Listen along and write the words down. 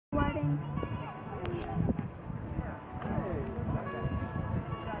wedding.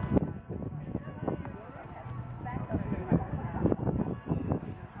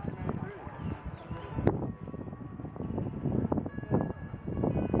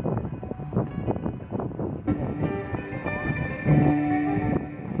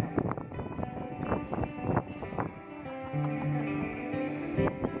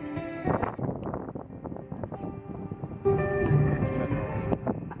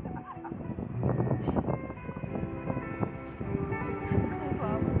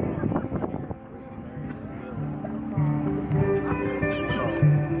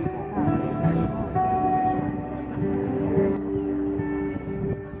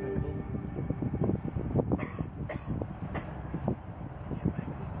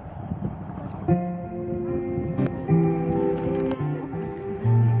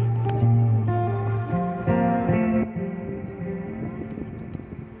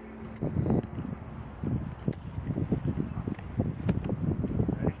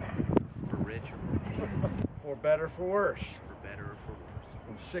 For better, for worse. For better or for worse.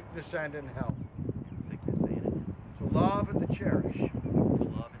 In sickness and in health. In sickness and in health. To love and to cherish. To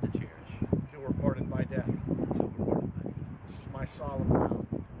love and to cherish. Until we're parted by death. Until we're parted by death. This is my solemn vow.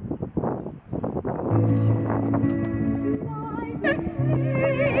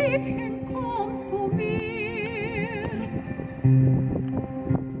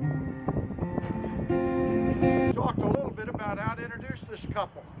 Talked a little bit about how to introduce this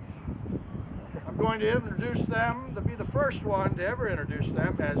couple. I'm going to introduce them, to be the first one to ever introduce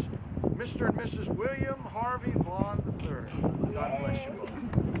them, as Mr. and Mrs. William Harvey Vaughn III. God bless you both.